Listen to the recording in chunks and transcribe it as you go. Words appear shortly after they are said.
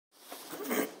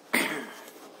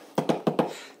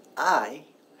I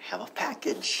have a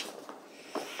package.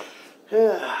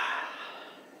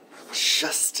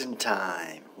 Just in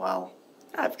time. Well,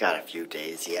 I've got a few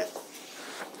days yet.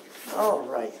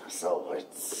 Alright, so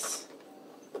let's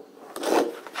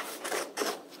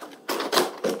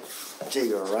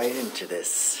dig right into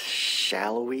this,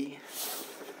 shall we?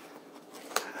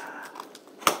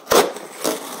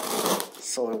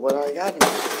 So what I got in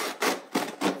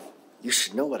here? You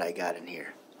should know what I got in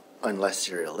here, unless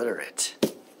you're illiterate.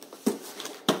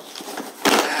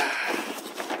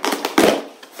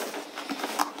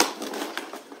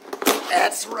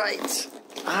 That's right.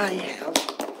 I have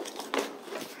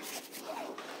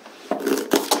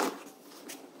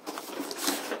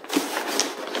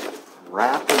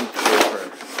wrapping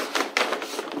paper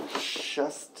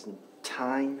just in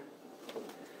time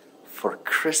for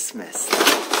Christmas.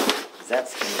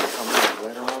 That's going to come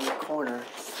right around the corner.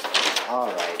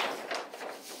 Alright.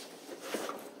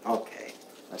 Okay.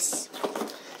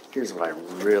 Here's what I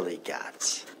really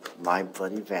got. My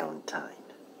Bloody Valentine.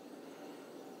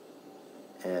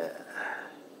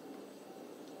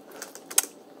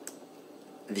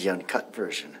 The uncut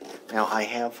version. Now I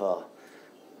have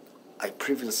I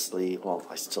previously, well,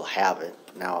 I still have it,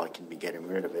 but now I can be getting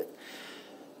rid of it.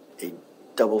 A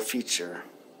double feature,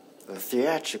 a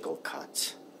theatrical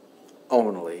cut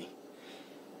only,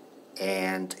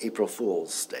 and April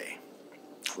Fool's Day,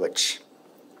 which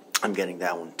I'm getting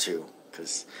that one too,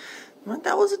 because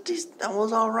that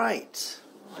was all right.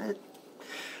 I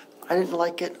didn't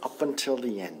like it up until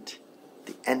the end.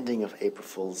 The ending of April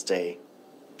Fool's Day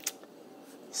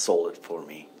sold it for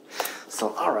me.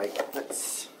 So, alright,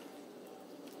 let's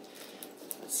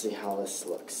see how this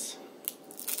looks.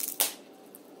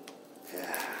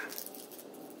 Yeah.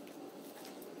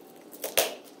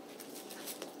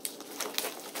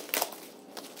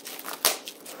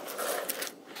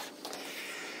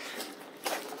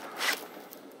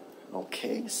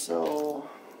 Okay, so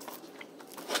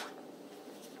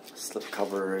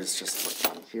slipcover is just what's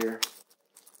on here.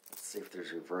 Let's see if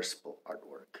there's reversible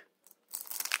artwork.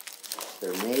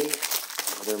 There may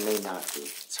or there may not be.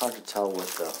 It's hard to tell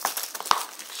with the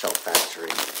Shell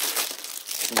Factory. I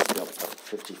think I'm about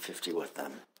 50-50 with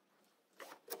them.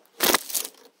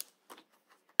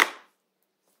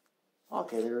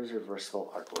 Okay, there is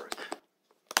reversible artwork.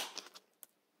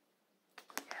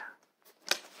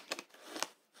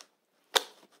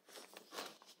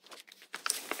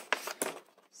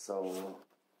 So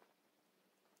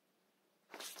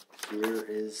here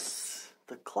is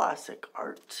the classic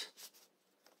art.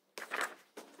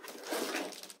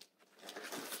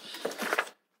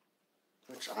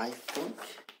 Which I think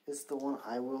is the one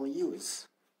I will use.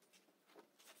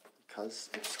 Because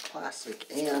it's classic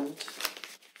and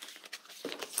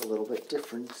it's a little bit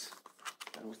different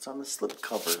than what's on the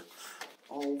slipcover.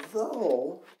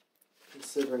 Although,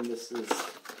 considering this is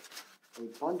a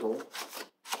bundle,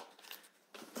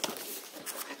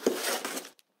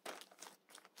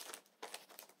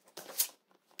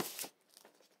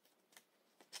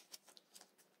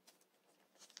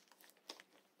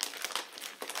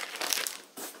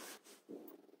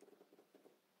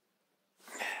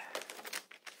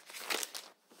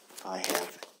 I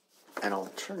have an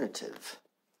alternative.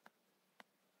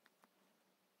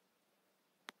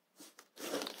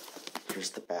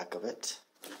 Here's the back of it.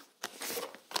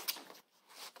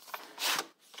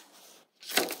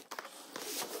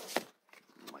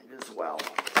 Might as well.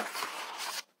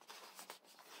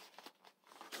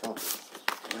 Oh,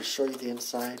 can I show you the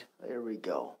inside? There we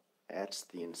go. That's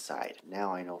the inside.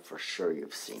 Now I know for sure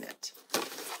you've seen it.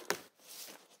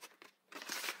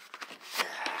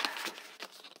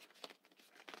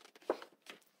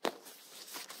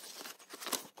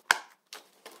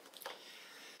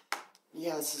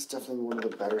 Yeah, this is definitely one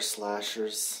of the better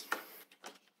slashers.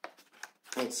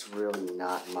 It's really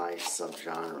not my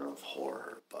subgenre of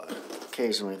horror, but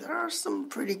occasionally there are some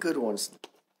pretty good ones.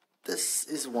 This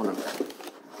is one of them.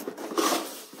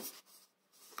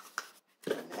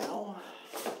 And now,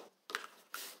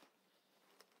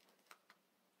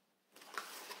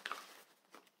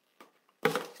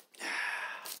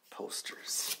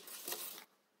 posters.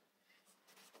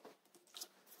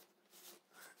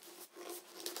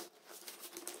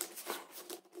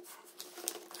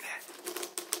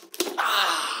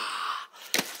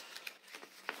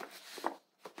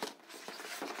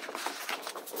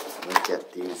 Look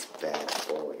at these bad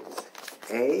boys.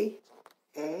 A?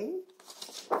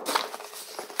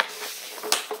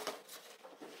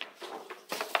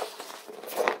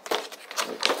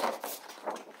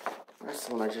 That's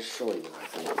the one I just showed you, I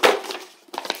think.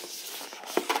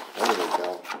 There we go.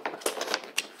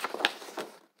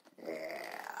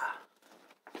 Yeah.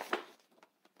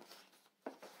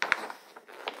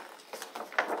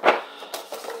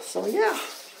 So yeah,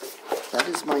 that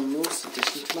is my newest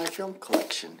addition to my film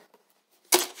collection.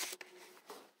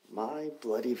 My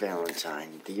Bloody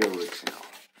Valentine, the original.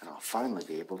 And I'll finally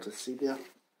be able to see the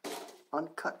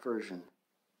uncut version.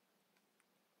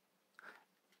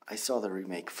 I saw the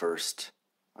remake first.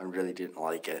 I really didn't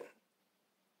like it.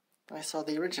 I saw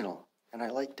the original, and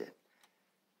I liked it.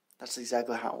 That's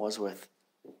exactly how it was with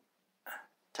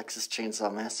Texas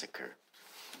Chainsaw Massacre.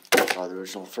 I saw the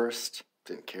original first,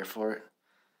 didn't care for it.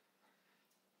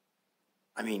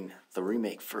 I mean, the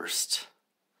remake first.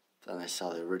 Then I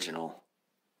saw the original.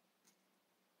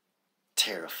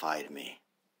 Terrified me.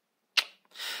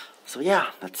 So yeah,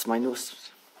 that's my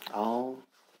newest. I'll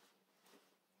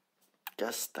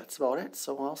guess that's about it.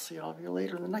 So I'll see all of you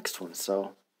later in the next one.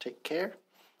 So take care.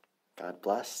 God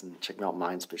bless, and check out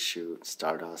Minds But Shoot,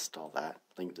 Stardust, all that.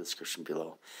 Link in the description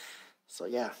below. So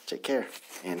yeah, take care.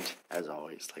 And as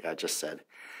always, like I just said,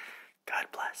 God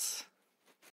bless.